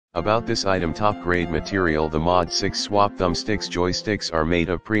About this item: top grade material. The Mod 6 Swap Thumbsticks joysticks are made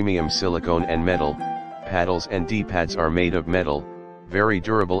of premium silicone and metal, paddles and D-pads are made of metal, very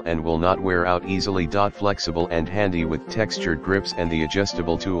durable and will not wear out easily. Flexible and handy with textured grips and the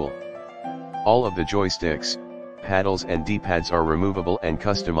adjustable tool. All of the joysticks, paddles and D-pads are removable and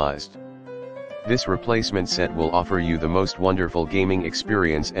customized. This replacement set will offer you the most wonderful gaming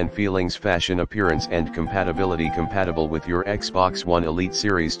experience and feelings. Fashion, appearance and compatibility. Compatible with your Xbox One Elite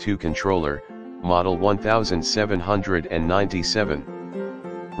Series 2 controller, model 1797.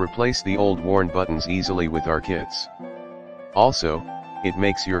 Replace the old worn buttons easily with our kits. Also, it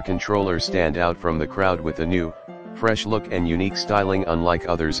makes your controller stand out from the crowd with a new, fresh look and unique styling unlike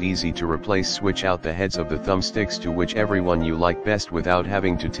others. Easy to replace. Switch out the heads of the thumbsticks to whichever one you like best without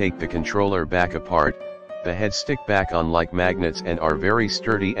having to take the controller back apart. The heads stick back on like magnets and are very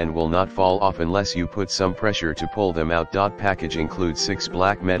sturdy and will not fall off unless you put some pressure to pull them out. Package includes 6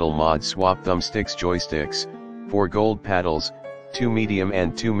 black metal Mod Swap Thumbsticks joysticks, 4 gold paddles, 2 medium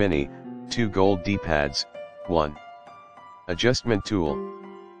and 2 mini, 2 gold D-pads, 1 adjustment tool.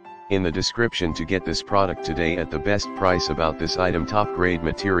 In the description to get this product today at the best price. About this item: top grade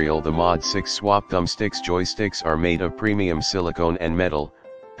material. The Mod 6 Swap Thumbsticks joysticks are made of premium silicone and metal,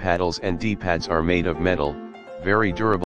 paddles and D-pads are made of metal, very durable.